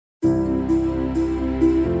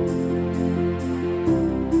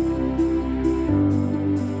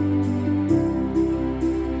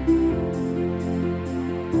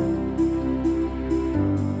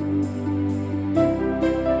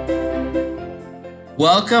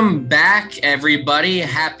Welcome back, everybody.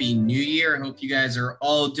 Happy New Year. I hope you guys are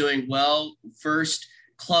all doing well. First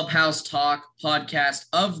Clubhouse Talk podcast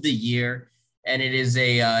of the year, and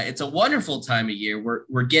it's a wonderful time of year.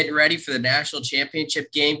 We're getting ready for the national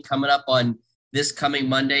championship game coming up on this coming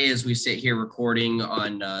Monday as we sit here recording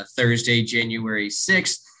on Thursday, January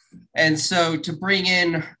 6th. And so to bring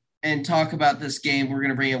in and talk about this game, we're going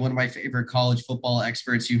to bring in one of my favorite college football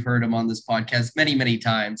experts. You've heard him on this podcast many, many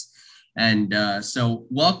times. And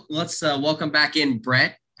let's welcome back in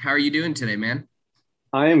Brett. How are you doing today, man?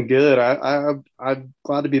 I am good. I'm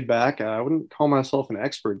glad to be back. I wouldn't call myself an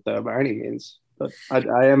expert though by any means, but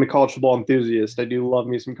I am a college football enthusiast. I do love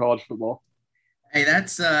me some college football. Hey,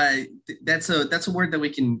 that's a word that we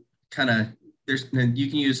can kind of you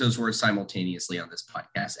can use those words simultaneously on this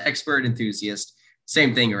podcast. Expert, enthusiast,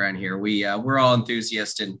 same thing around here. We're all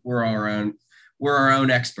enthusiasts and we're our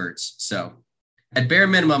own experts. So at bare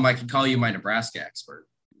minimum, I could call you my Nebraska expert.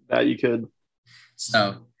 That you could.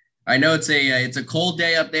 So I know it's a cold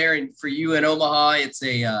day up there, and for you in Omaha, it's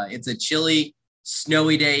a chilly,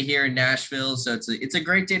 snowy day here in Nashville. So it's a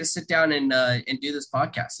great day to sit down and do this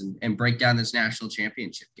podcast and break down this national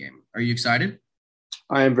championship game. Are you excited?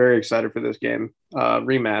 I am very excited for this game.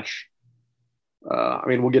 Rematch.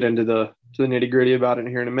 We'll get into the nitty gritty about it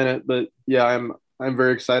here in a minute, but yeah, I'm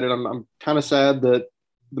very excited. I'm kind of sad that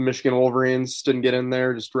the Michigan Wolverines didn't get in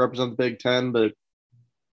there just to represent the Big Ten, but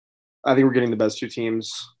I think we're getting the best two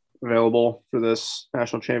teams available for this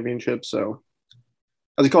national championship. So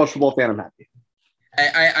as a college football fan, I'm happy.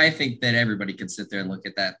 I think that everybody could sit there and look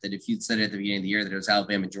at that if you'd said at the beginning of the year that it was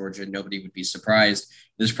Alabama, Georgia, nobody would be surprised.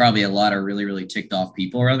 There's probably a lot of really, really ticked off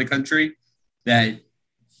people around the country that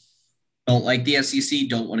don't like the SEC,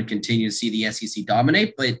 don't want to continue to see the SEC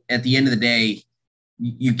dominate. But at the end of the day,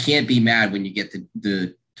 you can't be mad when you get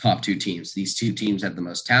the top two teams. These two teams have the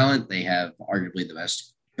most talent. They have arguably the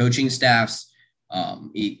best coaching staffs.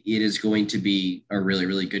 It is going to be a really,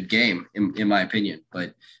 really good game, in my opinion.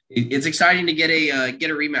 But it's exciting to get a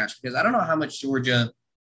rematch because I don't know how much Georgia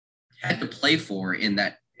had to play for in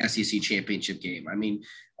that SEC championship game. I mean,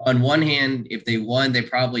 on one hand, if they won, they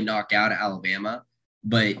probably knock out Alabama.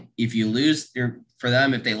 But if you lose, for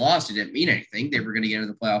them, if they lost, it didn't mean anything. They were going to get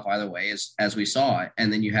into the playoff either way, as we saw.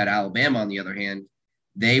 And then you had Alabama on the other hand.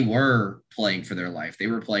 They were playing for their life. They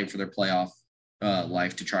were playing for their playoff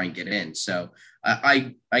life to try and get in. So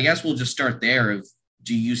I guess we'll just start there.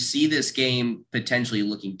 Do you see this game potentially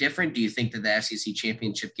looking different? Do you think that the SEC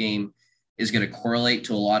championship game is going to correlate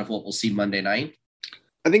to a lot of what we'll see Monday night?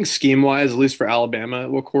 I think scheme-wise, at least for Alabama,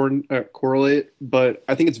 it will correlate, but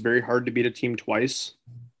I think it's very hard to beat a team twice.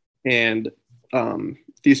 And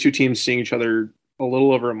these two teams seeing each other a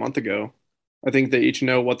little over a month ago, I think they each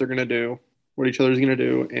know what they're going to do, what each other's going to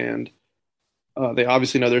do, and they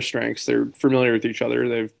obviously know their strengths. They're familiar with each other.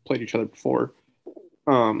 They've played each other before.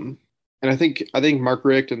 And I think Mark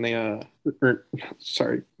Richt and not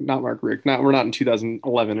Mark Richt. We're not in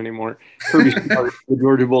 2011 anymore. Kirby Smart, the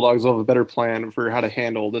Georgia Bulldogs will have a better plan for how to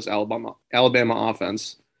handle this Alabama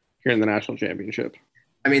offense here in the national championship.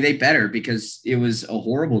 I mean, they better because it was a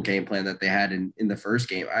horrible game plan that they had in the first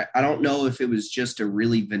game. I don't know if it was just a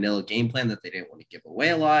really vanilla game plan that they didn't want to give away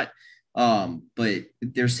a lot. But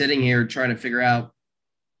they're sitting here trying to figure out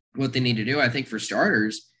what they need to do. I think for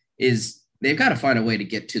starters is they've got to find a way to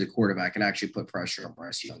get to the quarterback and actually put pressure on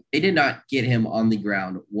Bryce Young. They did not get him on the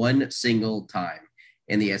ground one single time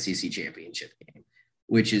in the SEC championship game,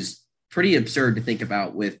 which is pretty absurd to think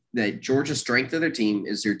about. With that, Georgia's strength of their team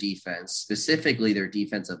is their defense, specifically their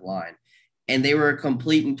defensive line. And they were a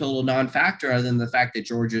complete and total non-factor other than the fact that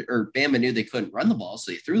Georgia or Bama knew they couldn't run the ball.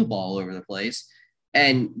 So they threw the ball all over the place.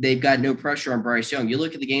 And they've got no pressure on Bryce Young. You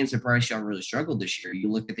look at the games that Bryce Young really struggled this year. You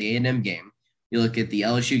look at the A&M game. You look at the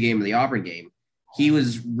LSU game or the Auburn game. He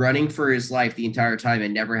was running for his life the entire time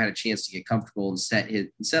and never had a chance to get comfortable and set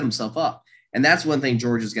himself up. And that's one thing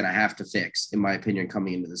Georgia's going to have to fix, in my opinion,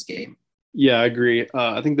 coming into this game. Yeah, I agree.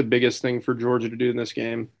 I think the biggest thing for Georgia to do in this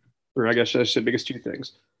game, or I guess I should say biggest two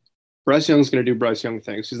things. Bryce Young's going to do Bryce Young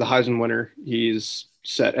things. He's the Heisman winner. He's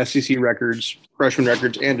set SEC records, freshman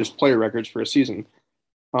records, and just player records for a season.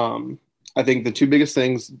 I think the two biggest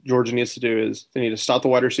things Georgia needs to do is they need to stop the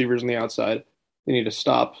wide receivers on the outside. They need to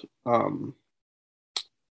stop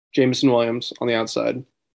Jameson Williams on the outside.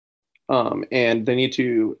 And they need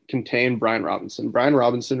to contain Brian Robinson. Brian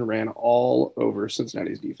Robinson ran all over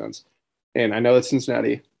Cincinnati's defense. And I know that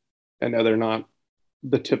Cincinnati, I know they're not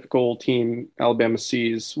the typical team Alabama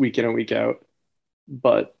sees week in and week out,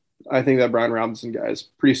 but I think that Brian Robinson guy is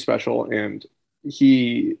pretty special. And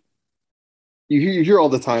you hear all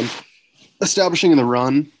the time, establishing in the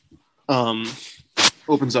run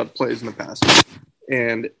opens up plays in the pass.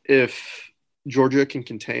 And if Georgia can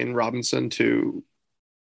contain Robinson to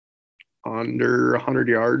under 100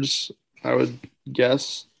 yards, I would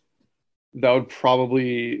guess, that would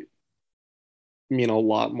probably mean a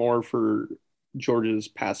lot more for Georgia's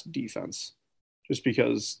pass defense, just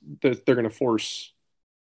because they're going to force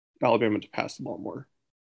Alabama to pass the ball more.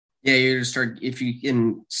 Yeah, you're going to start, if you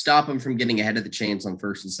can stop them from getting ahead of the chains on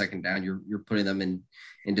first and second down, you're putting them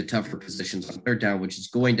into tougher positions on third down, which is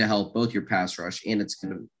going to help both your pass rush and it's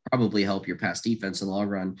going to probably help your pass defense in the long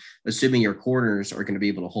run, assuming your corners are going to be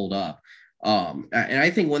able to hold up. And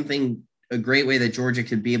I think one thing, a great way that Georgia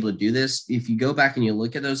could be able to do this, if you go back and you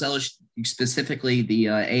look at those LSU, specifically the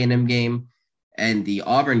A&M game and the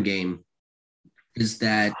Auburn game, is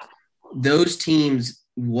that those teams,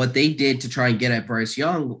 what they did to try and get at Bryce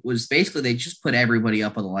Young was basically they just put everybody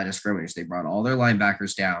up on the line of scrimmage. They brought all their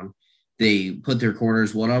linebackers down. They put their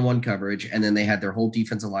corners one-on-one coverage, and then they had their whole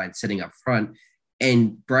defensive line sitting up front.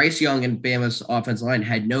 And Bryce Young and Bama's offensive line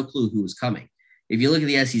had no clue who was coming. If you look at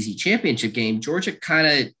the SEC championship game, Georgia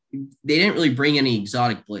they didn't really bring any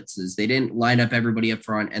exotic blitzes. They didn't line up everybody up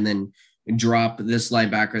front and then drop this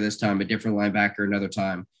linebacker this time, a different linebacker another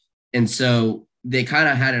time. And so they kind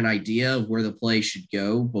of had an idea of where the play should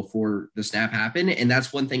go before the snap happened. And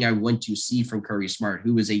that's one thing I want to see from Kirby Smart,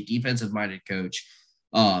 who is a defensive-minded coach,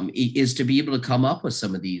 is to be able to come up with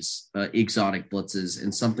some of these exotic blitzes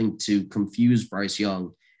and something to confuse Bryce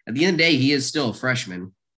Young. At the end of the day, he is still a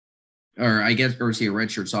freshman, or I guess, or is he a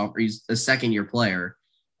redshirt sophomore? He's a second-year player.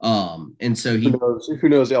 And so who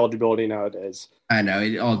knows eligibility nowadays? I know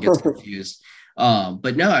it all gets confused.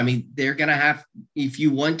 But no, I mean, they're going to have, if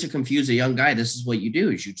you want to confuse a young guy, this is what you do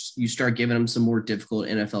is you start giving him some more difficult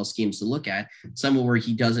NFL schemes to look at, some where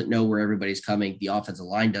he doesn't know where everybody's coming. The offensive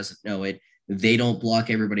line doesn't know it. They don't block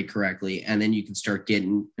everybody correctly. And then you can start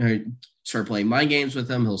playing mind games with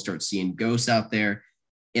him. He'll start seeing ghosts out there.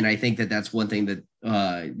 And I think that that's one thing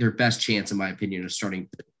that their best chance, in my opinion, is starting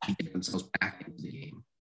to get themselves back into the game.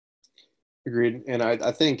 Agreed. And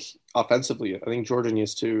I think offensively, I think Georgia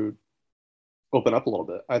needs to open up a little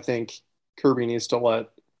bit. I think Kirby needs to let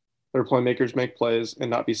their playmakers make plays and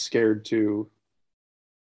not be scared to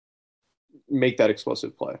make that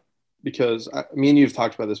explosive play. Because me and you have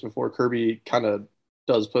talked about this before. Kirby kind of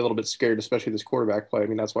does play a little bit scared, especially this quarterback play. I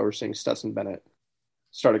mean, that's why we're seeing Stetson Bennett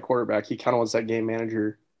start at quarterback. He kind of wants that game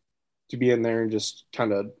manager to be in there and just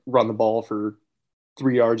kind of run the ball for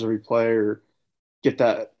 3 yards every play or get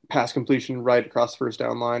that pass completion right across the first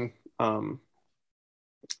down line.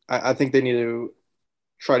 I think they need to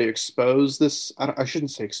try to expose this. I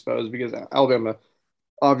shouldn't say expose because Alabama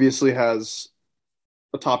obviously has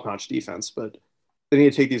a top-notch defense, but they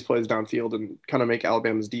need to take these plays downfield and kind of make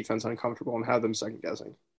Alabama's defense uncomfortable and have them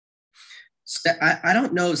second-guessing. I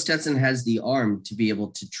don't know if Stetson has the arm to be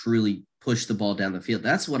able to truly push the ball down the field.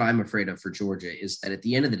 That's what I'm afraid of for Georgia, is that at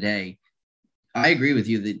the end of the day, I agree with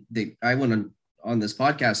you that I went on this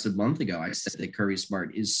podcast a month ago. I said that Kirby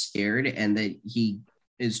Smart is scared and that he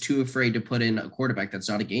is too afraid to put in a quarterback that's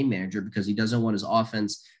not a game manager because he doesn't want his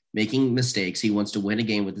offense making mistakes. He wants to win a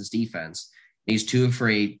game with his defense. He's too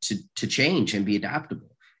afraid to change and be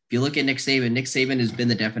adaptable. If you look at Nick Saban has been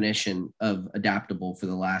the definition of adaptable for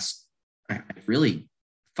the last really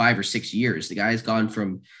 5 or 6 years. The guy's gone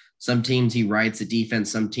from some teams he writes the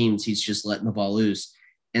defense, some teams he's just letting the ball loose.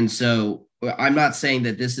 And so I'm not saying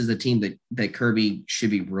that this is a team that Kirby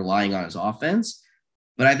should be relying on his offense,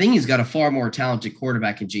 but I think he's got a far more talented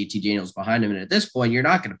quarterback in JT Daniels behind him. And at this point, you're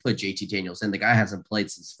not going to put JT Daniels in. The guy hasn't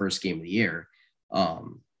played since the first game of the year.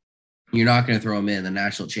 You're not going to throw him in the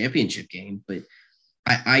national championship game, but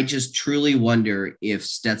I just truly wonder if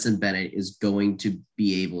Stetson Bennett is going to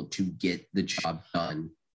be able to get the job done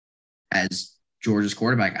as Georgia's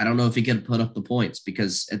quarterback. I don't know if he can put up the points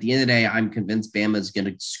because at the end of the day, I'm convinced Bama is going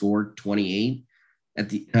to score 28 at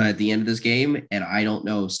the end of this game, and I don't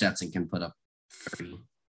know if Stetson can put up 30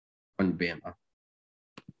 on Bama.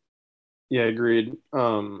 Yeah, agreed.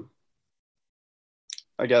 I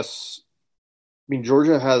guess,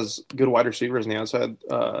 Georgia has good wide receivers on the outside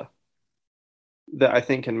that I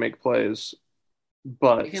think can make plays,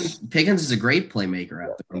 but Pickens is a great playmaker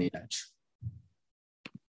out there on the edge.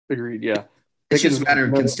 Agreed. Yeah. It's just a matter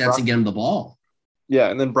of can Stetson get him the ball. Yeah,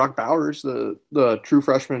 and then Brock Bowers, the true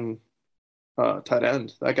freshman tight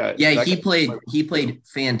end, that guy. Yeah, he played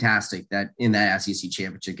fantastic in that SEC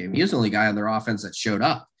championship game. He was the only guy on their offense that showed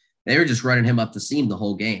up. They were just running him up the seam the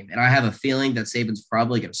whole game. And I have a feeling that Saban's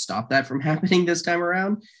probably going to stop that from happening this time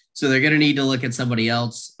around. So they're going to need to look at somebody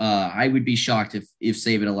else. I would be shocked if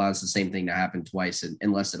Saban allows the same thing to happen twice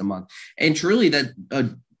in less than a month. And truly that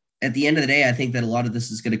at the end of the day, I think that a lot of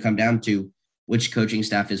this is going to come down to which coaching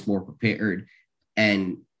staff is more prepared.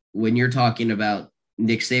 And when you're talking about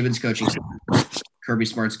Nick Saban's coaching staff, Kirby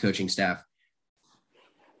Smart's coaching staff,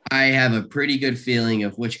 I have a pretty good feeling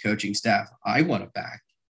of which coaching staff I want to back.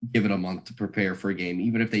 Give it a month to prepare for a game,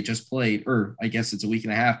 even if they just played, or I guess it's a week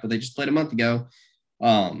and a half, but they just played a month ago.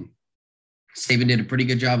 Saban did a pretty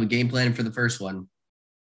good job of game planning for the first one.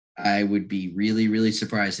 I would be really, really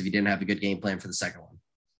surprised if he didn't have a good game plan for the second one.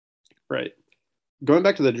 Right. Going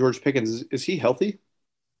back to the George Pickens, is he healthy?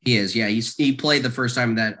 He is, yeah. He played the first time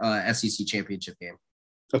in that SEC championship game.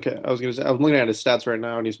 Okay, I was going to say, I'm looking at his stats right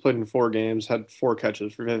now, and he's played in 4 games, had 4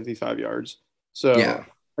 catches for 55 yards. So Yeah.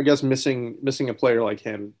 I guess missing a player like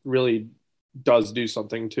him really does do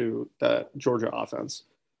something to that Georgia offense.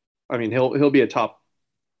 I mean, he'll be a top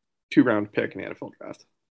 2-round pick in the NFL draft.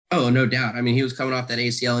 Oh, no doubt. I mean, he was coming off that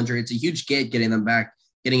ACL injury. It's a huge get getting him back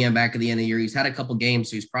at the end of the year. He's had a couple games,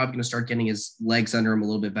 so he's probably going to start getting his legs under him a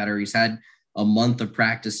little bit better. He's had a month of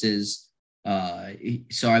practices.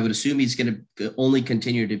 So I would assume he's going to only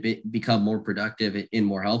continue to become more productive and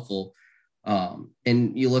more helpful.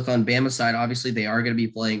 And you look on Bama's side, obviously they are going to be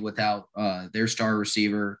playing without their star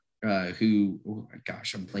receiver, I'm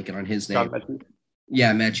blanking on his name.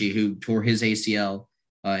 Yeah, Mechie, who tore his ACL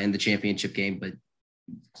in the championship game, but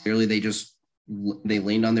clearly they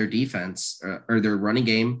leaned on their defense or their running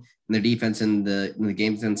game, and their defense in the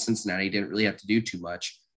games in Cincinnati didn't really have to do too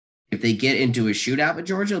much. If they get into a shootout with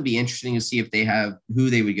Georgia, it'll be interesting to see if they have who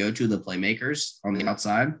they would go to, the playmakers on the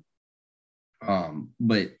outside.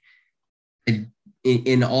 But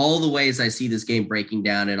in all the ways I see this game breaking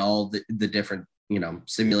down and all the different,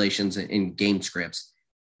 simulations and game scripts,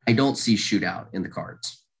 I don't see shootout in the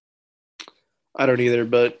cards. I don't either,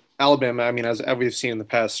 but Alabama, I mean, as we've seen in the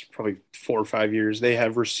past probably 4 or 5 years, they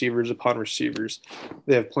have receivers upon receivers.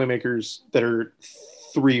 They have playmakers that are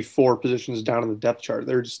 3-4 positions down in the depth chart.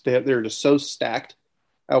 They're just so stacked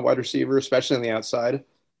at wide receiver, especially on the outside,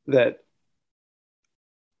 that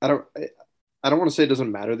I don't want to say it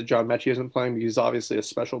doesn't matter that John Mechie isn't playing because he's obviously a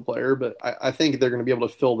special player, but I think they're going to be able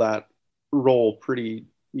to fill that role pretty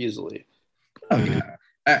easily. Oh yeah,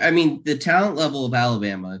 I mean the talent level of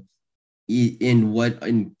Alabama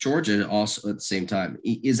in Georgia also at the same time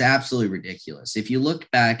is absolutely ridiculous. If you look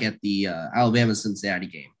back at the Alabama Cincinnati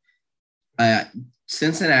game,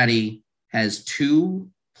 Cincinnati has 2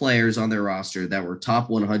 players on their roster that were top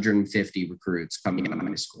 150 recruits coming out of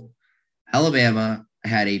high school. Alabama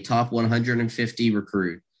had a top 150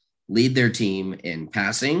 recruit lead their team in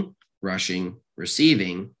passing, rushing,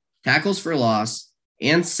 receiving, tackles for loss,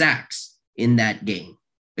 and sacks in that game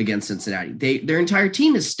against Cincinnati. Their entire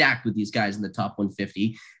team is stacked with these guys in the top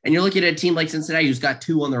 150. And you're looking at a team like Cincinnati who's got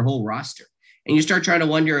 2 on their whole roster. And you start trying to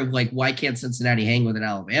wonder, why can't Cincinnati hang with an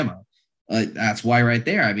Alabama? That's why right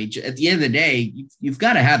there. I mean, at the end of the day, you've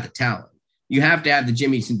got to have the talent. You have to have the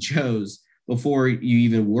Jimmys and Joes before you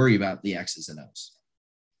even worry about the X's and O's.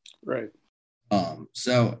 Right.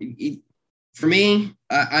 For me,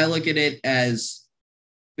 I look at it as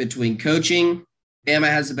between coaching, Bama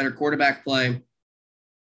has a better quarterback play,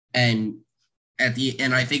 and I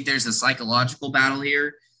think there's a psychological battle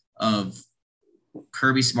here of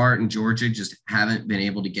Kirby Smart and Georgia just haven't been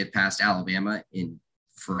able to get past Alabama in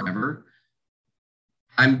forever.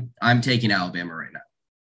 I'm taking Alabama right now.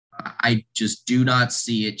 I just do not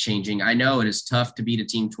see it changing. I know it is tough to beat a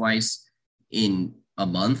team twice in a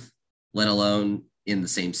month, let alone in the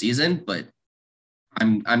same season, but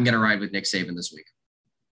I'm going to ride with Nick Saban this week.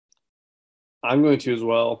 I'm going to as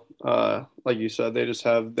well. Like you said,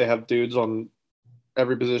 they have dudes on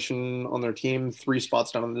every position on their team, 3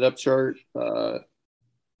 spots down on the depth chart. I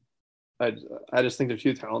just think they're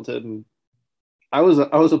too talented, and I was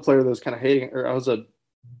a player that was kind of hating, or I was a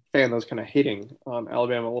fan that was kind of hating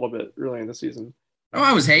Alabama a little bit early in the season. Oh,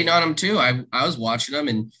 I was hating on them too. I was watching them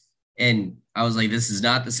and I was like, this is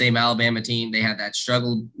not the same Alabama team. They had that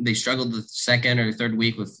struggle. They struggled the second or third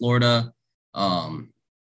week with Florida.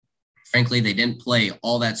 Frankly, they didn't play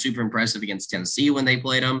all that super impressive against Tennessee when they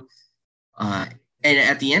played them. And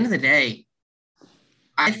at the end of the day,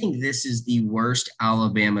 I think this is the worst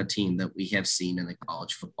Alabama team that we have seen in the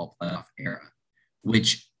college football playoff era,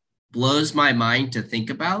 which blows my mind to think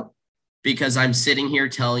about because I'm sitting here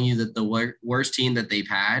telling you that the worst team that they've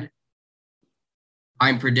had,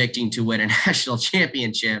 I'm predicting to win a national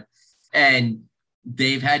championship. And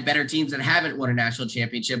they've had better teams that haven't won a national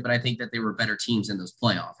championship, but I think that they were better teams in those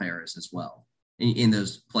playoff eras as well, in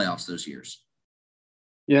those playoffs those years.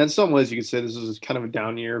 Yeah, in some ways you could say this is kind of a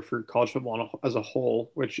down year for college football as a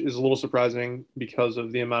whole, which is a little surprising because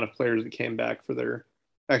of the amount of players that came back for their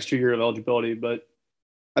extra year of eligibility. But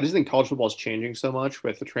I just think college football is changing so much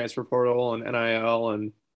with the transfer portal and NIL,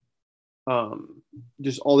 and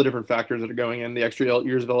just all the different factors that are going in, the extra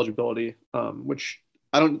years of eligibility, which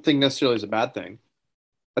I don't think necessarily is a bad thing.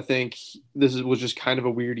 I think was just kind of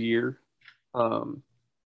a weird year.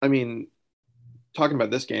 I mean, talking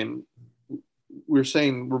about this game, we're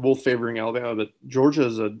saying we're both favoring Alabama, but Georgia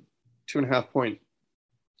is a 2.5-point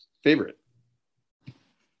favorite.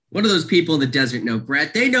 What do those people in the desert know,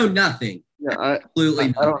 Brett? They know nothing. Yeah, I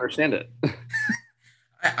don't understand it.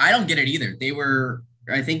 I don't get it either.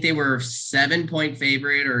 I think they were 7-point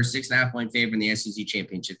favorite or 6.5-point favorite in the SEC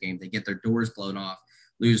championship game. They get their doors blown off,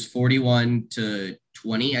 lose 41-20.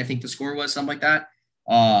 I think the score was something like that,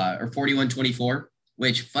 or 41-24.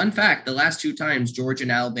 Which, fun fact, the last two times Georgia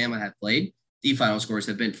and Alabama have played, the final scores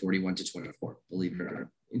have been 41-24. Believe it or not,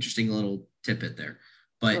 interesting little tidbit there.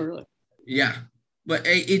 But really? Yeah, but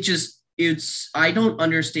I don't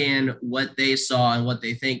understand what they saw and what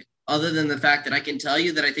they think, other than the fact that I can tell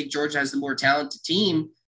you that I think Georgia has the more talented team.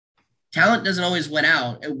 Talent doesn't always win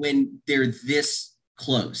out when they're this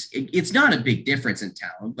close. It's not a big difference in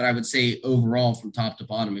talent, but I would say overall from top to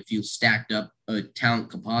bottom, if you stacked up a talent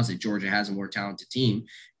composite, Georgia has a more talented team.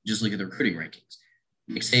 Just look at the recruiting rankings.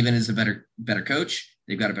 Nick Saban is a better coach.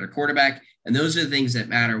 They've got a better quarterback. And those are the things that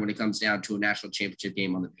matter when it comes down to a national championship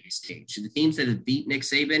game on the big stage. So the teams that have beat Nick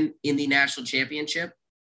Saban in the national championship,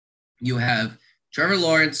 you have Trevor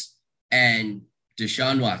Lawrence and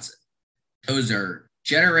Deshaun Watson. Those are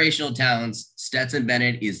generational talents. Stetson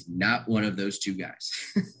Bennett is not one of those two guys.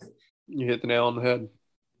 You hit the nail on the head.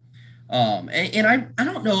 And I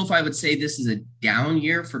don't know if I would say this is a down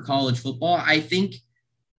year for college football. I think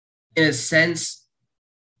in a sense,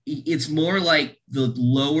 it's more like the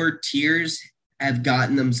lower tiers have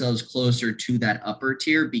gotten themselves closer to that upper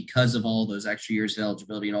tier because of all those extra years of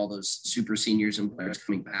eligibility and all those super seniors and players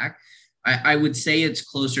coming back. I would say it's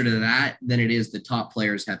closer to that than it is the top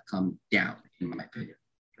players have come down, in my opinion.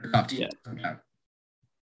 Top teams come down.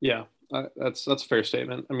 Yeah, that's a fair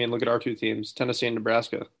statement. I mean, look at our two teams, Tennessee and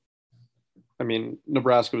Nebraska. I mean,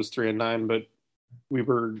 Nebraska was 3-9, but we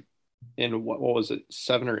were in what was it,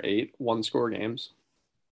 7 or 8 one-score games.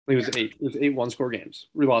 I think it was 8 one-score games.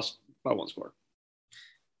 We lost by one score.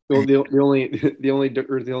 The only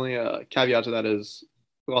caveat to that is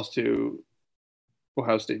we lost to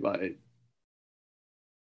Ohio State by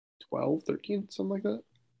 12, 13, something like that.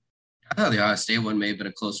 I thought the Ohio State one may have been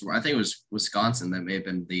a closer one. I think it was Wisconsin that may have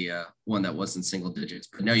been the one that wasn't single digits.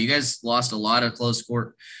 But no, you guys lost a lot of close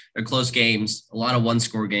games, a lot of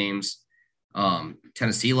one-score games.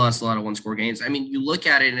 Tennessee lost a lot of one-score games. I mean, you look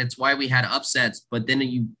at it, and it's why we had upsets. But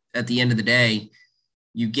then at the end of the day,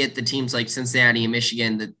 you get the teams like Cincinnati and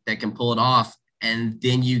Michigan that can pull it off, and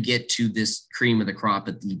then you get to this cream of the crop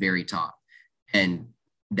at the very top. And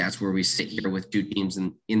that's where we sit here with two teams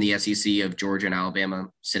in the SEC of Georgia and Alabama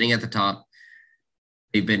sitting at the top.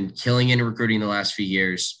 They've been killing in recruiting the last few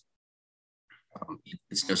years.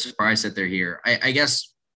 It's no surprise that they're here. I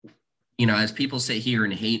guess, as people sit here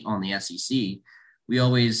and hate on the SEC, we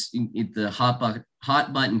always, the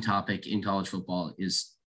hot button topic in college football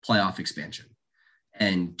is playoff expansion.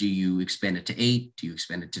 And do you expand it to 8? Do you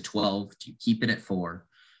expand it to 12? Do you keep it at 4?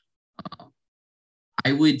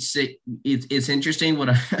 I would say it's interesting.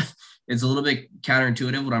 It's a little bit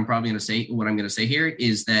counterintuitive. What I'm going to say here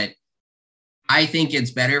is that I think it's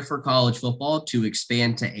better for college football to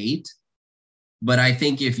expand to 8. But I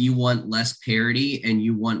think if you want less parity and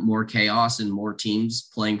you want more chaos and more teams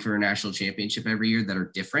playing for a national championship every year that are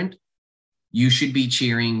different, you should be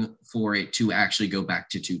cheering for it to actually go back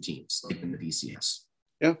to 2 teams like in the BCS.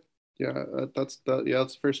 Yeah, that's a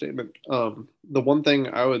fair statement. The one thing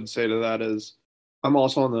I would say to that is I'm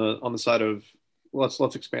also on the side of let's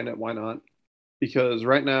expand it. Why not? Because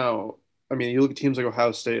right now, I mean, you look at teams like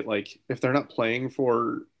Ohio State, like if they're not playing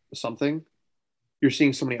for something, you're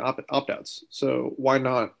seeing so many opt-outs. So why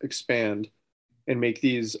not expand and make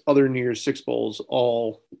these other New Year's Six bowls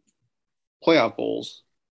all playoff bowls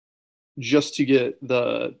just to get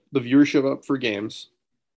the viewership up for games,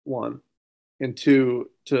 1, and 2,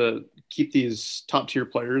 to keep these top tier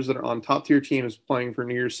players that are on top tier teams playing for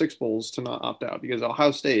New Year's Six bowls to not opt out, because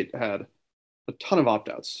Ohio State had a ton of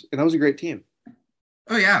opt-outs and that was a great team.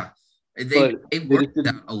 Oh yeah. They worked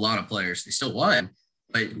without a lot of players. They still won,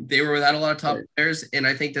 but they were without a lot of top players. And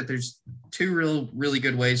I think that there's 2 really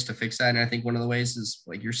good ways to fix that. And I think one of the ways is,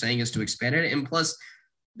 like you're saying, is to expand it. And plus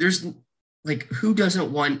there's like, who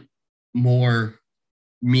doesn't want more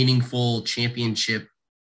meaningful championship,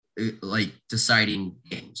 like deciding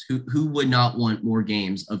games? Who would not want more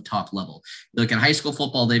games of top level? You look at high school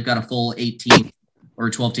football, they've got a full 18 or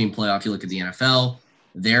 12 team playoff. You look at the NFL,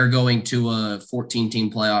 they're going to a 14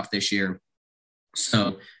 team playoff this year.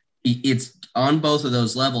 So It's on both of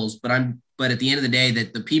those levels, but at the end of the day,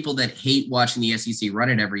 that the people that hate watching the SEC run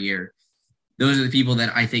it every year, those are the people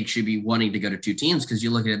that I think should be wanting to go to two teams. Because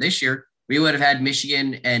you look at it this year, we would have had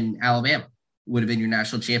Michigan and Alabama would have been your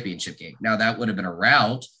national championship game. Now that would have been a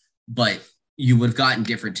rout, but you would have gotten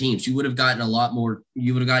different teams. You would have gotten a lot more.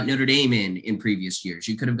 You would have gotten Notre Dame in previous years.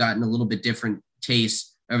 You could have gotten a little bit different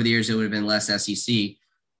taste over the years. It would have been less SEC.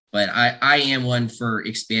 But I am one for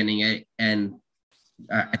expanding it, and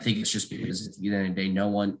I think it's just because at the end of the day, no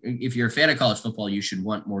one. If you're a fan of college football, you should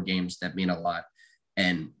want more games that mean a lot,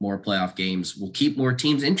 and more playoff games will keep more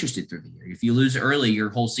teams interested through the year. If you lose early, your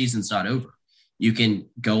whole season's not over. You can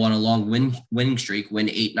go on a long winning streak, win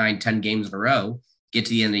 8, 9, 10 games in a row, get to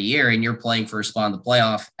the end of the year, and you're playing for a spot in the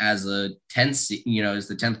playoff as a 10th, as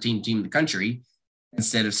the 10th team in the country,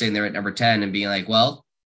 instead of sitting there at number 10 and being like, well,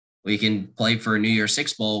 we can play for a New Year's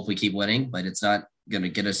Six Bowl if we keep winning, but it's not going to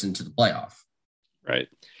get us into the playoff. Right.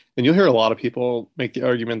 And you'll hear a lot of people make the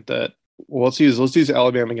argument that, well, let's use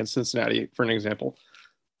Alabama against Cincinnati for an example.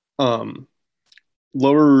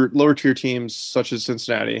 Lower tier teams such as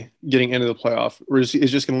Cincinnati getting into the playoff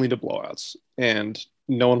is just going to lead to blowouts, and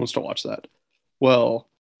no one wants to watch that. Well,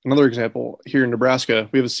 another example here in Nebraska,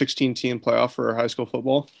 we have a 16-team playoff for our high school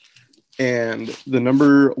football, and the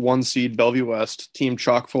number 1 seed Bellevue West team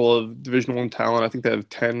chock full of Division I talent. I think they have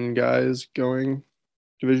 10 guys going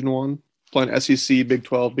Division I, playing SEC, Big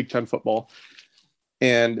 12, Big 10 football,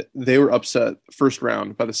 and they were upset first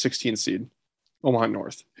round by the 16 seed Omaha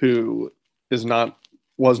North, who was not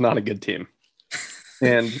a good team.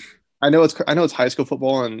 And I know it's high school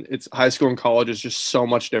football, and it's high school and college is just so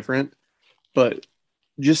much different. But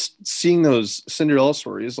just seeing those Cinderella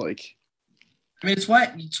stories, like, I mean, it's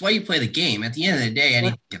why you play the game. At the end of the day,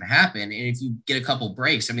 anything can happen, and if you get a couple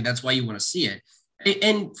breaks, I mean, that's why you want to see it.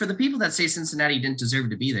 And for the people that say Cincinnati didn't deserve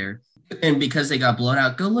to be there, and because they got blown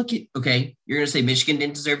out, go look at. Okay, you're going to say Michigan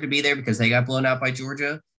didn't deserve to be there because they got blown out by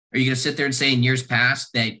Georgia. Are you going to sit there and say in years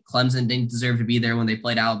past that Clemson didn't deserve to be there when they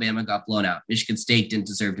played Alabama, got blown out? Michigan State didn't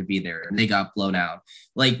deserve to be there, and they got blown out.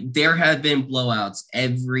 Like, there have been blowouts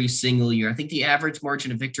every single year. I think the average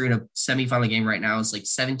margin of victory in a semifinal game right now is like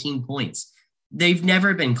 17 points. They've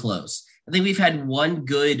never been close. I think we've had one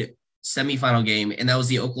good semifinal game, and that was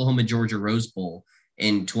the Oklahoma-Georgia Rose Bowl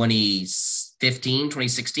in 2015,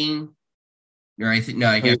 2016. Or I think, no,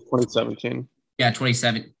 I guess 2017. Yeah,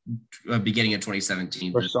 27, beginning of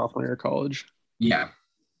 2017. Or sophomore year of college. Yeah.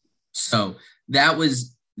 So that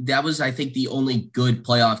was, I think, the only good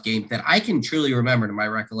playoff game that I can truly remember to my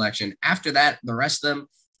recollection. After that, the rest of them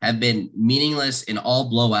have been meaningless in all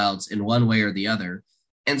blowouts in one way or the other.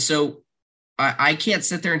 And so I can't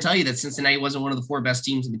sit there and tell you that Cincinnati wasn't one of the 4 best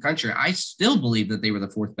teams in the country. I still believe that they were the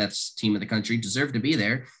 4th best team in the country, deserved to be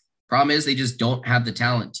there. Problem is, they just don't have the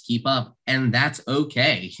talent to keep up, and that's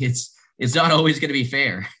okay. It's not always going to be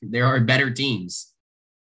fair. There are better teams.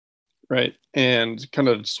 Right. And kind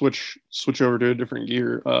of switch over to a different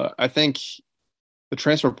gear. I think the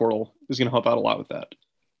transfer portal is going to help out a lot with that,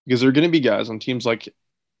 because there are going to be guys on teams like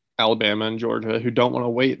Alabama and Georgia who don't want to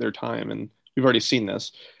wait their time. And we've already seen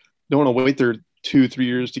this. Don't want to wait their 2-3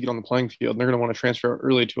 years to get on the playing field. And they're going to want to transfer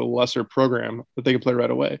early to a lesser program that they can play right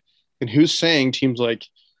away. And who's saying teams like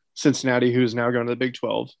Cincinnati, who's now going to the Big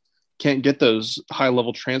 12, can't get those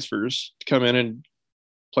high-level transfers to come in and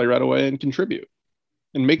play right away and contribute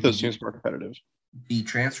and make those teams more competitive? The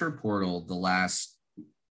transfer portal the last,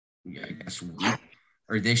 I guess, week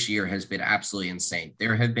or this year has been absolutely insane.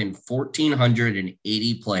 There have been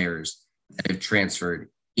 1,480 players that have transferred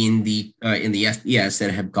in the FBS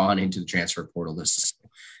that have gone into the transfer portal this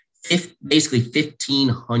season. Basically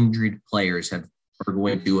 1,500 players are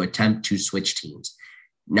going to attempt to switch teams.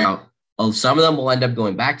 Now, some of them will end up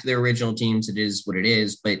going back to their original teams. It is what it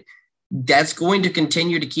is, but that's going to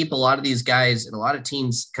continue to keep a lot of these guys and a lot of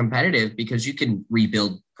teams competitive, because you can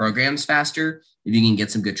rebuild programs faster. If you can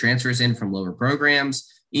get some good transfers in from lower programs,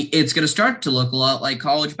 it's going to start to look a lot like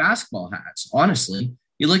college basketball has. Honestly,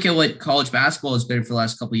 you look at what college basketball has been for the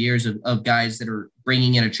last couple of years of guys that are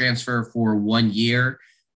bringing in a transfer for 1 year,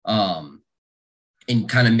 and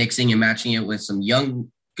kind of mixing and matching it with some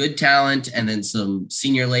young, good talent and then some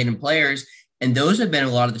senior laden players. And those have been a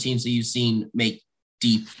lot of the teams that you've seen make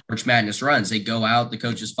deep March Madness runs. They go out, the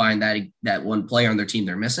coaches find that one player on their team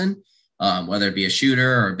they're missing, whether it be a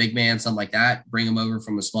shooter or a big man, something like that, bring them over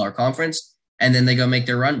from a smaller conference, and then they go make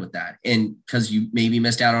their run with that. And because you maybe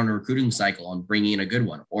missed out on a recruiting cycle on bringing in a good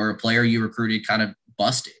one, or a player you recruited kind of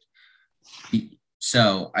busted.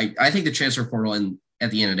 So I think the transfer portal at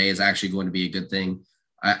the end of the day is actually going to be a good thing.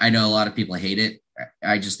 I know a lot of people hate it.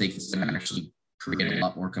 I just think it's going to actually create a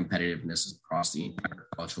lot more competitiveness across the entire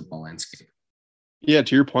college football landscape. Yeah,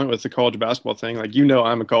 to your point with the college basketball thing, like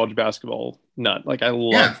I'm a college basketball nut. Like I Yeah.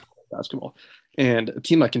 love basketball. And a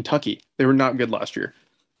team like Kentucky, they were not good last year.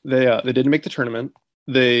 They didn't make the tournament.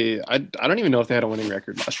 I don't even know if they had a winning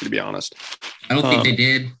record last year, to be honest. I don't think Um, they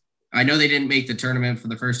did. I know they didn't make the tournament for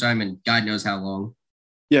the first time in God knows how long.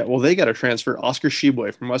 yeah, well, they got a transfer, Oscar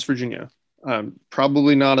Sheboy from West Virginia.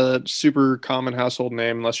 Probably not a super common household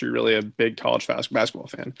name unless you're really a big college basketball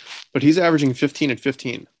fan, but he's averaging 15 and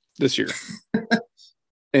 15 this year,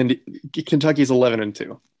 and Kentucky's 11 and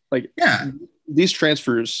 2. Like Yeah. these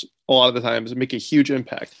transfers, a lot of the times make a huge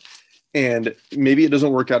impact, and maybe it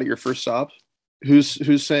doesn't work out at your first stop.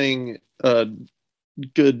 Who's saying a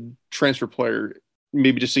good transfer player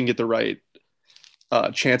maybe just didn't get the right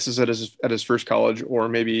chances at his first college, or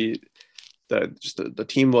maybe the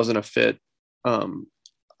team wasn't a fit.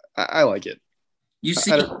 I like it. You I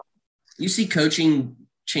see don't, you see coaching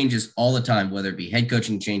changes all the time, whether it be head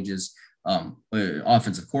coaching changes,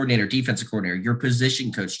 offensive coordinator, defensive coordinator, your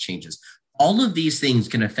position coach changes. All of these things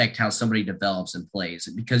can affect how somebody develops and plays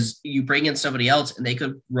because you bring in somebody else and they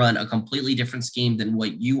could run a completely different scheme than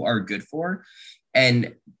what you are good for.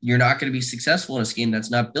 And you're not going to be successful in a scheme that's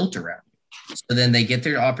not built around you. So then they get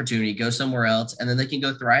their opportunity, go somewhere else, and then they can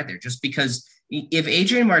go thrive there. Just because if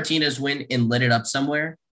Adrian Martinez went and lit it up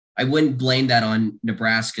somewhere, I wouldn't blame that on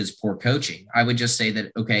Nebraska's poor coaching. I would just say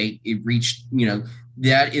that, okay, it reached,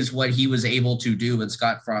 that is what he was able to do in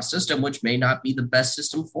Scott Frost's system, which may not be the best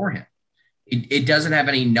system for him. It doesn't have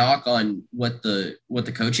any knock on what the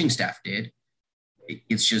coaching staff did.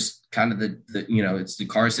 It's just kind of it's the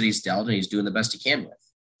cards that he's dealt and he's doing the best he can with.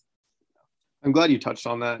 I'm glad you touched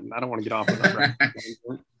on that, and I don't want to get off on that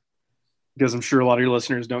because I'm sure a lot of your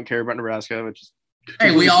listeners don't care about Nebraska, which is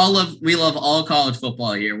hey, we love all college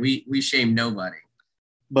football here. We shame nobody.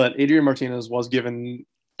 But Adrian Martinez was given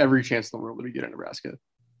every chance in the world to be good at Nebraska,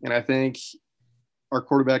 and I think our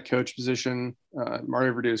quarterback coach position,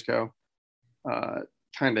 Mario Verduzco,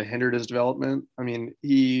 kind of hindered his development. I mean,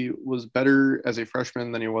 he was better as a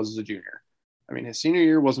freshman than he was as a junior. I mean, his senior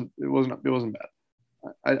year wasn't bad.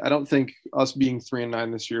 I don't think us being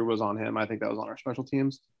 3-9 this year was on him. I think that was on our special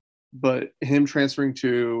teams. But him transferring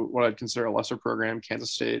to what I'd consider a lesser program,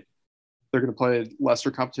 Kansas State, they're going to play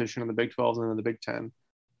lesser competition in the Big 12 than in the Big 10.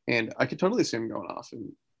 And I could totally see him going off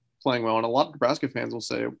and playing well. And a lot of Nebraska fans will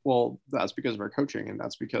say, well, that's because of our coaching and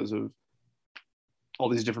that's because of all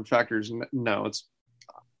these different factors. And no, it's,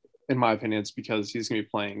 in my opinion, it's because he's going to be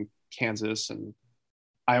playing Kansas and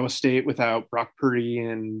Iowa State without Brock Purdy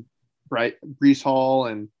and Brees Hall,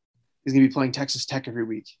 and he's going to be playing Texas Tech every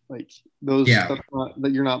week. Like those,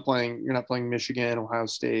 that you're not playing Michigan, Ohio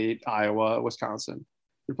State, Iowa, Wisconsin.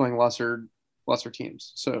 You're playing lesser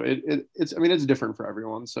teams. So it's different for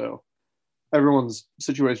everyone. So everyone's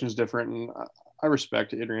situation is different, and I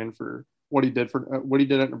respect Adrian for what he did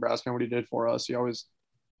at Nebraska and what he did for us. He always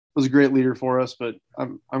was a great leader for us, but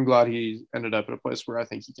I'm glad he ended up at a place where I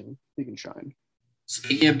think he can shine.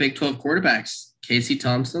 Speaking of Big 12 quarterbacks, Casey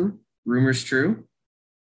Thompson, rumors true?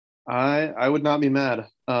 I would not be mad.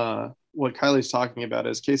 What Kylie's talking about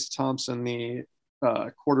is Casey Thompson, the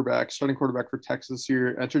starting quarterback for Texas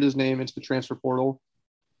here, entered his name into the transfer portal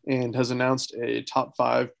and has announced a top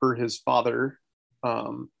 5 per his father.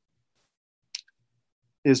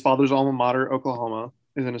 His father's alma mater, Oklahoma,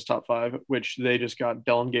 is in his top 5, which they just got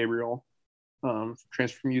Dylan Gabriel,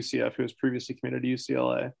 transfer from UCF, who was previously committed to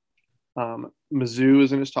UCLA. Mizzou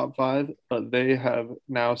is in his top 5, but they have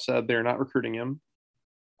now said they're not recruiting him.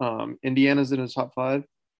 Indiana's in his top 5,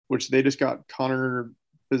 which they just got Connor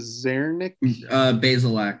Bazelak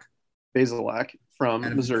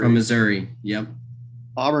from Missouri. From Missouri, yep.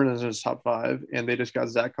 Auburn is in his top 5, and they just got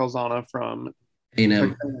Zach Calzana from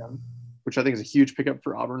A&M, which I think is a huge pickup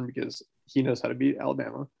for Auburn because he knows how to beat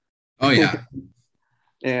Alabama. Oh, yeah.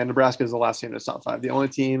 And Nebraska is the last team in his top 5. The only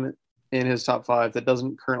team in his top 5 that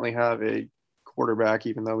doesn't currently have a quarterback,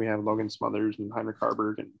 even though we have Logan Smothers and Heinrich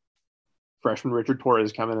Haarberg and freshman Richard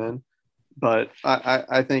Torres coming in. But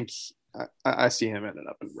I think I see him ending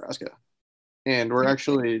up in Nebraska. And we're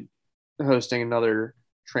actually hosting another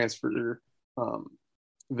transfer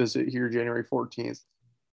visit here January 14th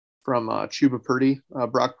from Chuba Purdy,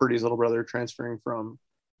 Brock Purdy's little brother, transferring from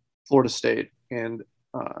Florida State. And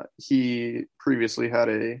he previously had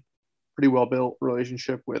a pretty well-built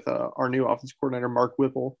relationship with our new offensive coordinator, Mark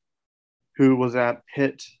Whipple, who was at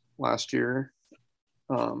Pitt last year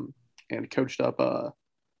and coached up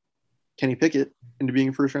Kenny Pickett into being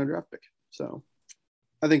a first-round draft pick. So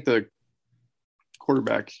I think the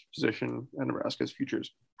quarterback position in Nebraska's future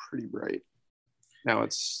is pretty bright. Now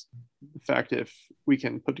it's the fact if we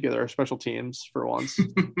can put together our special teams for once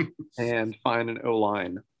and find an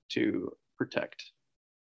O-line to protect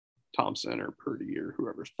Thompson or Purdy or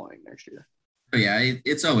whoever's playing next year. But yeah,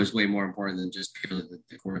 it's always way more important than just purely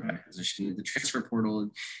the quarterback position. The transfer portal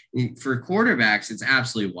for quarterbacks, it's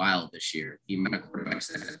absolutely wild this year. The amount of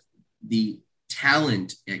quarterbacks the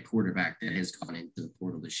talent at quarterback that has gone into the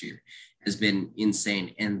portal this year has been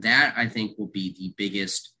insane. And that, I think, will be the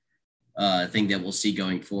biggest thing that we'll see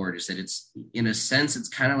going forward, is that it's, in a sense, it's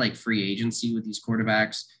kind of like free agency with these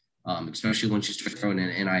quarterbacks, especially once you start throwing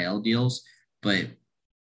in NIL deals. But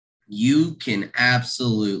you can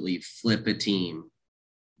absolutely flip a team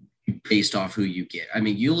based off who you get. I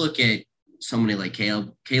mean, you look at somebody like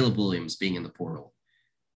Caleb Williams being in the portal.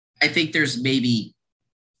 I think there's maybe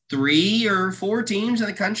 3 or 4 teams in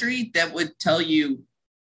the country that would tell you,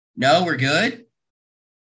 no, we're good.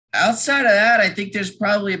 Outside of that, I think there's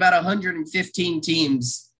probably about 115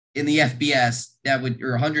 teams in the FBS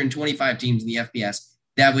or 125 teams in the FBS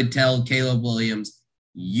that would tell Caleb Williams,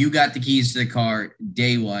 you got the keys to the car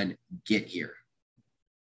day one, get here.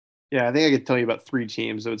 Yeah, I think I could tell you about 3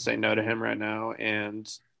 teams that would say no to him right now, and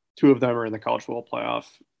 2 of them are in the college football playoff,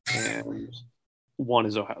 and 1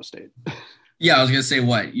 is Ohio State. Yeah, I was going to say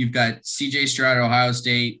what? You've got C.J. Stroud at Ohio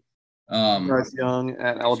State. Bryce Young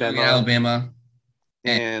at Alabama.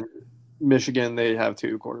 And Michigan, they have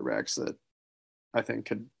 2 quarterbacks that I think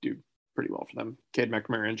could do pretty well for them. Cade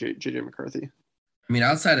McNamara and J.J. McCarthy. I mean,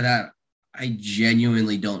 outside of that, I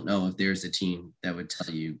genuinely don't know if there's a team that would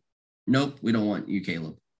tell you, nope, we don't want you,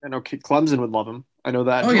 Caleb. I know Clemson would love him. I know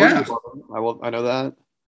that. Oh, yeah. I know that.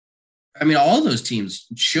 I mean, all those teams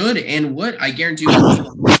should and would. I guarantee you.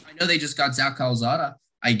 I know they just got Zach Calzada.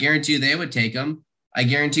 I guarantee you they would take him. I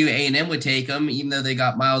guarantee you A&M would take him, even though they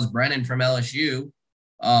got Miles Brennan from LSU.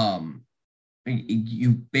 You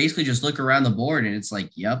basically just look around the board and it's like,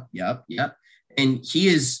 yep. And he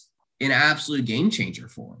is an absolute game changer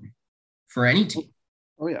for him, for any team.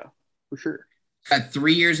 Oh, yeah, for sure. Got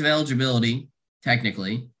 3 years of eligibility,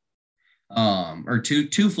 technically, or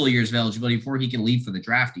two full years of eligibility before he can leave for the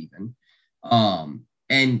draft even.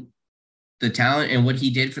 And the talent and what he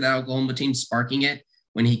did for that Oklahoma team, sparking it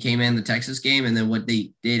when he came in the Texas game, and then what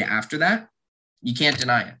they did after that, you can't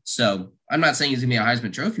deny it. So I'm not saying he's gonna be a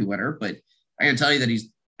Heisman Trophy winner, but I can tell you that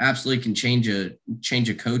he's absolutely can change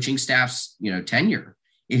a coaching staff's tenure.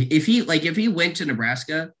 If he went to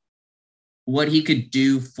Nebraska, what he could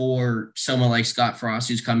do for someone like Scott Frost,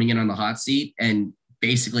 who's coming in on the hot seat, and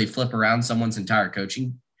basically flip around someone's entire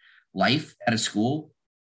coaching life at a school,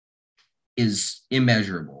 is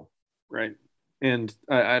immeasurable. Right. And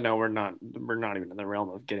I know we're not even in the realm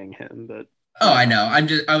of getting him, but I know.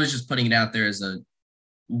 I was just putting it out there as a.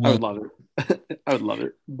 I would love it. I would love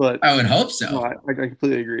it, but I would hope so. No, I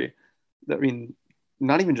completely agree. I mean,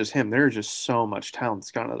 not even just him. There's just so much talent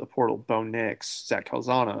that's gone out of the portal. Bo Nix, Zach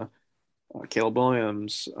Calzana, Caleb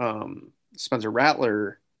Williams, Spencer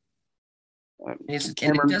Rattler. It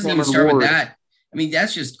doesn't even start with that. I mean,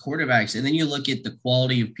 that's just quarterbacks. And then you look at the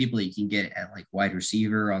quality of people you can get at like wide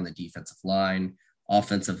receiver, on the defensive line,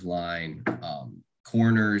 offensive line,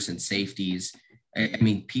 corners and safeties. I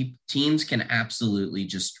mean, teams can absolutely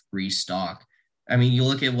just restock. I mean, you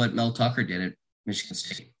look at what Mel Tucker did at Michigan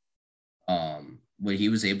State, what he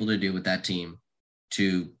was able to do with that team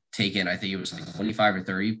to take in, I think it was like 25 or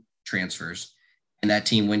 30 transfers. And that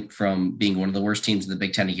team went from being one of the worst teams in the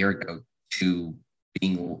Big Ten a year ago to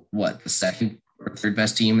being the second or third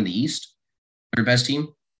best team in the East, third best team.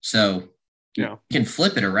 So yeah, you can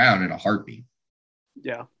flip it around in a heartbeat.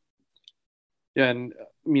 Yeah. Yeah. And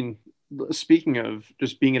I mean, speaking of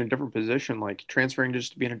just being in a different position, like transferring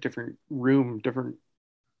just to be in a different room, different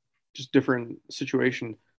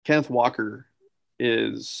situation. Kenneth Walker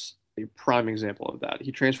is a prime example of that.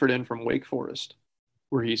 He transferred in from Wake Forest,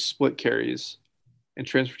 where he split carries, and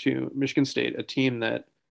transferred to Michigan State, a team that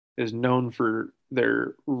is known for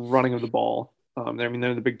their running of the ball. They're in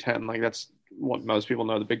the Big Ten. Like, that's what most people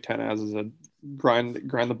know the Big Ten as, is a grind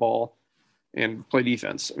the ball and play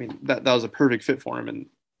defense. I mean, that was a perfect fit for him, and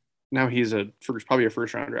now he's probably a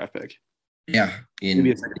first-round draft pick. Yeah,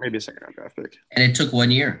 maybe a second-round draft pick. And it took 1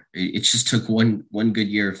 year. It just took one good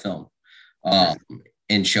year of film,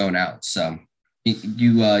 and showing out. So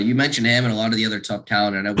you mentioned him and a lot of the other top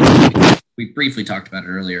talent, and we briefly talked about it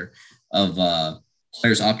earlier of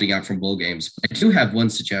players opting out from bowl games. But I do have one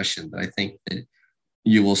suggestion that I think that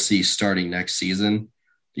you will see starting next season,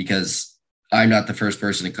 because I'm not the first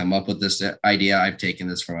person to come up with this idea. I've taken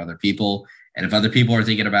this from other people. And if other people are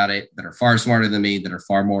thinking about it that are far smarter than me, that are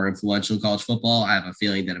far more influential in college football, I have a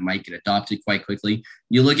feeling that it might get adopted quite quickly.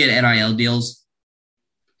 You look at NIL deals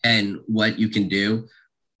and what you can do.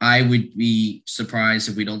 I would be surprised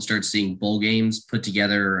if we don't start seeing bowl games put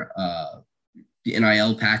together the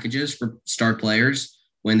NIL packages for star players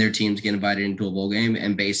when their teams get invited into a bowl game,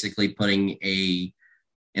 and basically putting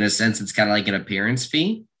in a sense, it's kind of like an appearance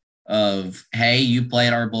fee of, hey, you play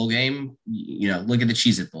in our bowl game, look at the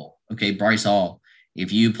Cheez-It Bowl. Okay, Bryce Hall,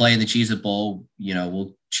 if you play in the Cheez-It Bowl,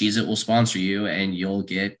 Cheez-It will sponsor you and you'll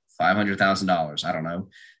get $500,000. I don't know.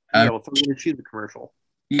 Yeah, we'll throw you a Cheez-It commercial.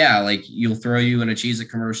 Yeah, like you'll throw you in a Cheez-It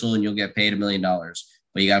commercial and you'll get paid $1 million,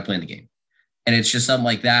 but you got to play in the game. And it's just something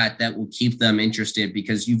like that will keep them interested,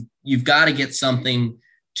 because you've got to get something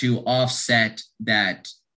to offset that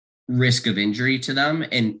risk of injury to them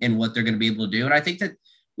and what they're going to be able to do. And I think that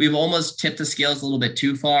we've almost tipped the scales a little bit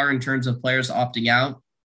too far in terms of players opting out.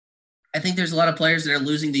 I think there's a lot of players that are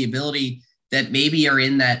losing the ability that maybe are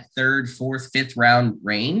in that third, fourth, fifth round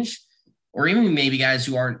range, or even maybe guys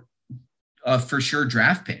who aren't a for sure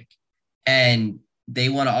draft pick and they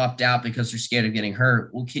want to opt out because they're scared of getting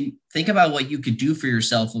hurt. Well, think about what you could do for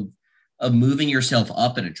yourself of moving yourself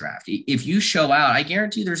up in a draft. If you show out, I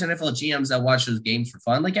guarantee there's NFL GMs that watch those games for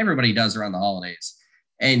fun, like everybody does around the holidays.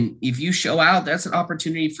 And if you show out, that's an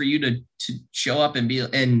opportunity for you to show up and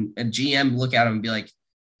a GM look at him and be like,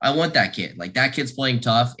 I want that kid. Like, that kid's playing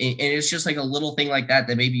tough. And it's just like a little thing like that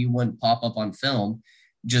maybe you wouldn't pop up on film.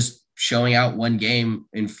 Just showing out one game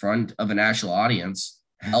in front of a national audience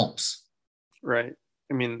helps. Right.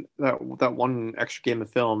 I mean, that one extra game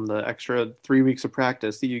of film, the extra 3 weeks of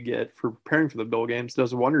practice that you get for preparing for the bowl games,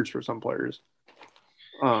 does wonders for some players.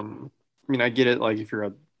 I mean, I get it. Like, if you're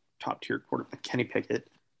a top tier quarterback, Kenny Pickett,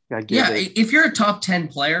 I get it. If you're a top 10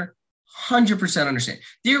 player, 100% understand.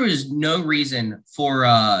 There was no reason for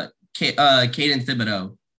Kayden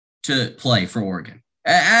Thibodeau to play for Oregon.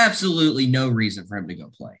 Absolutely no reason for him to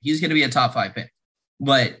go play. He's going to be a top 5 pick.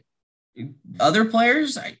 But other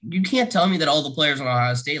players, you can't tell me that all the players on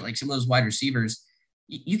Ohio State, like some of those wide receivers,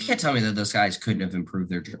 you can't tell me that those guys couldn't have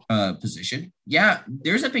improved their position. Yeah,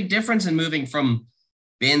 there's a big difference in moving from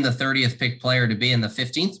being the 30th pick player to being the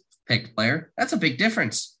 15th pick player. That's a big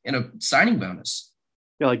difference in a signing bonus.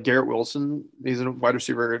 Yeah, like Garrett Wilson, he's a wide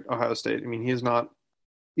receiver at Ohio State. I mean, he was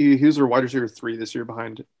their wide receiver 3 this year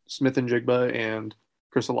behind Smith and Jigba and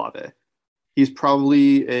Chris Olave. He's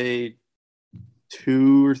probably a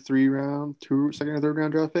second or third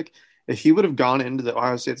round draft pick. If he would have gone into the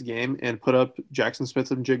Ohio State's game and put up Jackson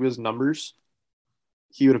Smith and Jigba's numbers,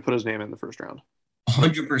 he would have put his name in the first round.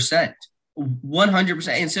 100%. 100%.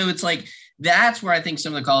 And so it's like, that's where I think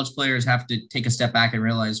some of the college players have to take a step back and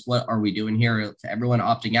realize, what are we doing here? Everyone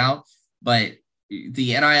opting out. But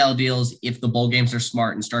the NIL deals, if the bowl games are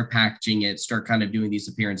smart and start packaging it, start kind of doing these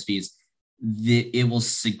appearance fees, it will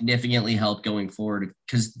significantly help going forward,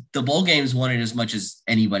 because the bowl games want it as much as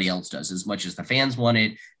anybody else does, as much as the fans want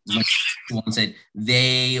it, as much as the wants it.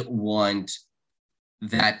 They want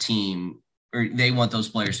that team, or they want those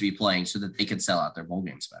players to be playing so that they can sell out their bowl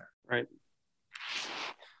games better. Right.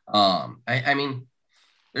 I mean,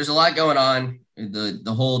 there's a lot going on.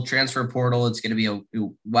 The whole transfer portal, it's going to be a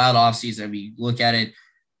wild offseason. If you look at it,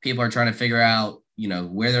 people are trying to figure out,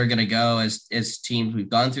 where they're going to go as teams. We've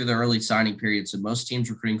gone through the early signing period, so most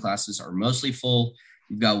teams' recruiting classes are mostly full.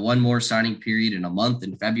 You've got one more signing period in a month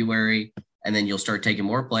in February, and then you'll start taking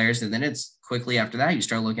more players. And then it's quickly after that, you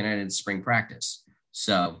start looking at it in spring practice.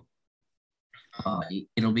 So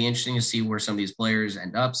it'll be interesting to see where some of these players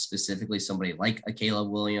end up, specifically somebody like a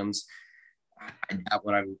Caleb Williams. That's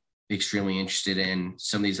what I'm extremely interested in.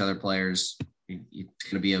 Some of these other players, it's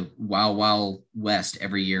going to be a wild west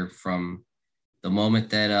every year from the moment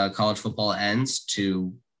that college football ends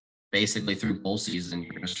to basically through bowl season.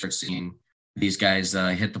 You're going to start seeing these guys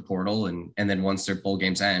hit the portal. And then once their bowl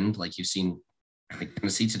games end, like you've seen, I think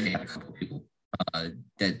Tennessee today had a couple of people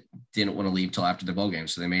that didn't want to leave till after the bowl game.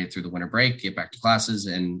 So they made it through the winter break, get back to classes,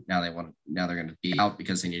 and now they're going to be out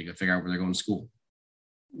because they need to go figure out where they're going to school.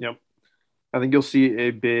 Yep. I think you'll see a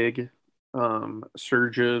big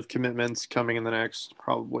surge of commitments coming in the next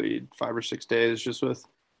probably 5 or 6 days, just with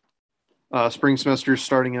spring semesters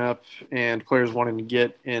starting up and players wanting to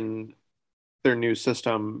get in their new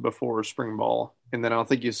system before spring ball. And then I don't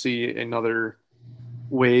think you see another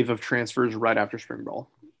wave of transfers right after spring ball.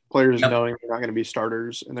 Players knowing they're not going to be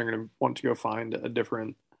starters and they're going to want to go find a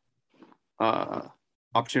different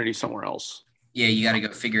opportunity somewhere else. Yeah, you got to go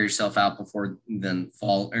figure yourself out before then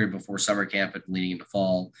fall or before summer camp and leading into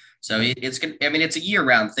fall. So it's going. I mean, it's a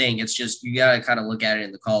year-round thing. It's just you got to kind of look at it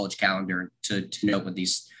in the college calendar to know when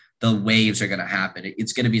the waves are going to happen.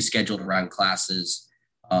 It's going to be scheduled around classes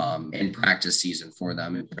and practice season for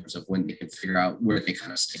them in terms of when they can figure out where they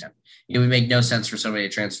kind of stand. It would make no sense for somebody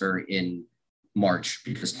to transfer in March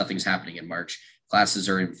because nothing's happening in March. Classes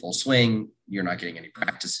are in full swing. You're not getting any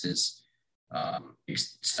practices.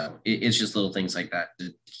 So it's just little things like that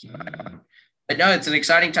to keep an eye on. But no, it's an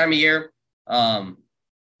exciting time of year. NFL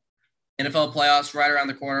playoffs right around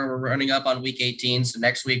the corner. We're running up on week 18. So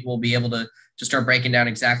next week we'll be able to start breaking down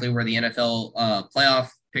exactly where the NFL playoff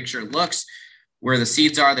picture looks, where the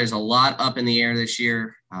seeds are. There's a lot up in the air this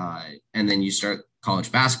year. And then you start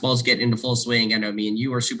college basketball's getting into full swing. I know me and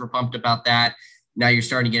you are super pumped about that. Now you're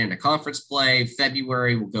starting to get into conference play.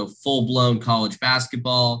 February will go full blown college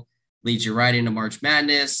basketball, leads you right into March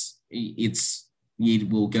Madness. It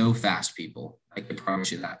will go fast, people. I can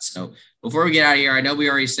promise you that. So before we get out of here, I know we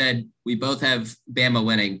already said we both have Bama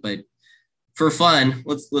winning, but for fun,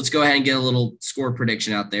 let's go ahead and get a little score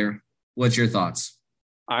prediction out there. What's your thoughts?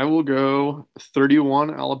 I will go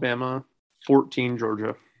 31 Alabama, 14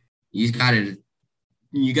 Georgia. You got it.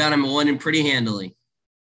 You got him winning pretty handily.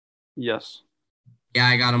 Yes. Yeah,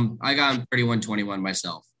 I got him 31-21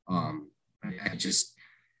 myself.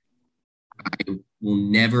 You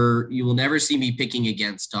will never see me picking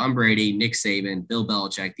against Tom Brady, Nick Saban, Bill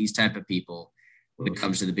Belichick, these type of people when it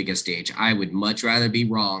comes to the biggest stage. I would much rather be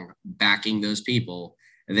wrong backing those people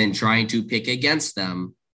than trying to pick against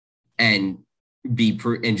them and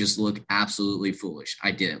just look absolutely foolish.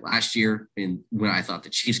 I did it last year when I thought the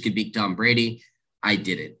Chiefs could beat Tom Brady. I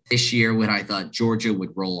did it this year when I thought Georgia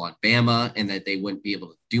would roll on Bama and that they wouldn't be able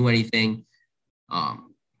to do anything. I've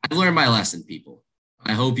learned my lesson, people.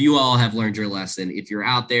 I hope you all have learned your lesson. If you're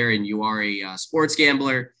out there and you are a sports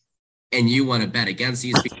gambler and you want to bet against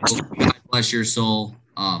these people, God bless your soul.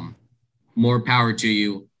 More power to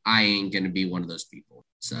you. I ain't going to be one of those people.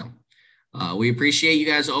 So we appreciate you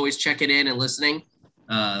guys always checking in and listening.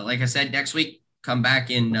 Like I said, next week, come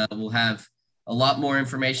back and we'll have a lot more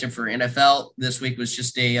information for NFL. This week was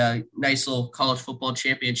just a nice little college football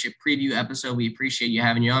championship preview episode. We appreciate you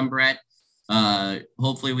having you on, Brett.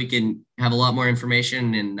 Hopefully we can have a lot more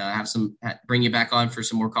information and bring you back on for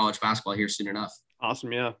some more college basketball here soon enough.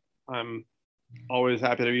 Awesome. Yeah. I'm always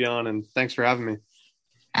happy to be on, and thanks for having me.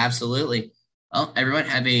 Absolutely. Well, everyone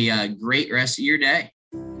have a great rest of your day.